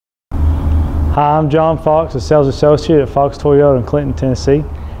Hi, I'm John Fox, a sales associate at Fox Toyota in Clinton, Tennessee,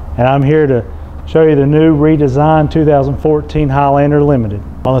 and I'm here to show you the new redesigned 2014 Highlander Limited.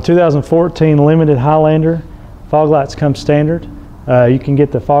 On the 2014 Limited Highlander, fog lights come standard. You can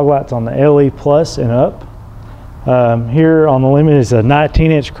get the fog lights on the LE Plus and up. Here on the Limited is a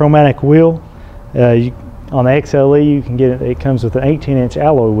 19-inch chromatic wheel. On the XLE, you can get it comes with an 18-inch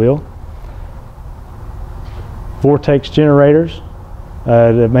alloy wheel. Vortex generators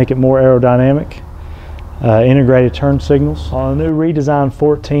to make it more aerodynamic. Integrated turn signals. On the new redesigned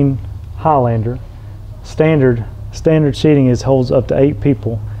 14 Highlander, standard seating holds up to 8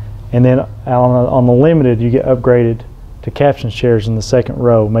 people, and then on the Limited you get upgraded to caption chairs in the second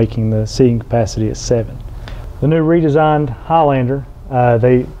row, making the seating capacity at 7. The new redesigned Highlander,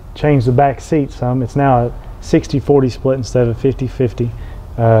 they changed the back seat some. It's now a 60-40 split instead of 50-50.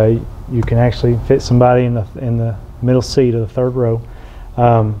 You can actually fit somebody in the middle seat of the third row.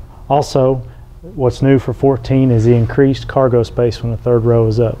 Also, what's new for 14 is the increased cargo space when the third row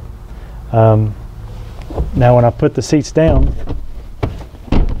is up. Now when I put the seats down,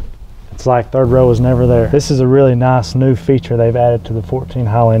 it's like third row was never there. This is a really nice new feature they've added to the 14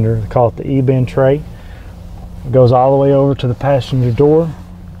 Highlander. They call it the E-bin tray. It goes all the way over to the passenger door.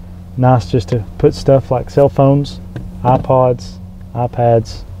 Nice just to put stuff like cell phones, iPods,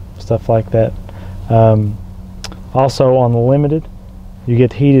 iPads, stuff like that. Also on the Limited, you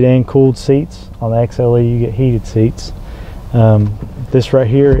get heated and cooled seats. On the XLE, you get heated seats. This right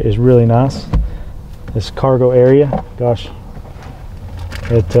here is really nice. This cargo area, gosh,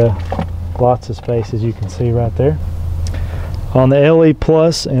 it lots of space, as you can see right there. On the LE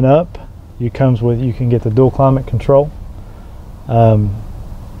Plus and up, you can get the dual climate control.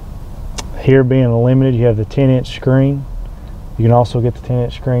 Here being a Limited, you have the 10-inch screen. You can also get the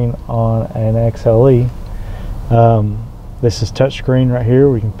 10-inch screen on an XLE. This is touchscreen right here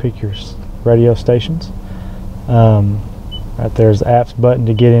where you can pick your radio stations. Right there's the apps button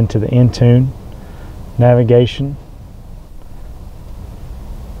to get into the Intune, navigation.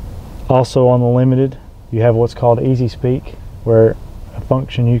 Also on the Limited, you have what's called Easy Speak, where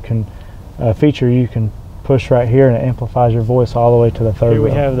a feature you can push right here and it amplifies your voice all the way to the third row. Here we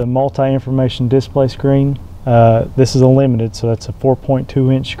have the multi-information display screen. This is a Limited, so that's a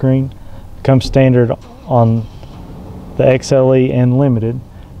 4.2-inch screen. It comes standard on the XLE and Limited.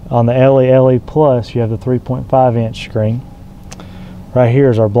 On the LE Plus, you have the 3.5-inch screen. Right here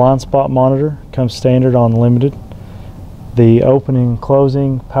is our blind spot monitor. Comes standard on Limited. The opening and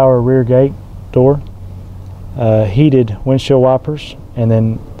closing power rear gate door, heated windshield wipers, and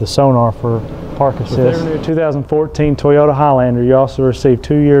then the sonar for park assist. With their new 2014 Toyota Highlander, you also receive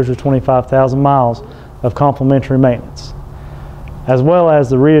 2 years or 25,000 miles of complimentary maintenance, as well as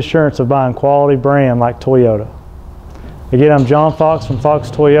the reassurance of buying quality brand like Toyota. Again, I'm John Fox from Fox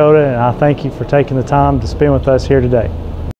Toyota, and I thank you for taking the time to spend with us here today.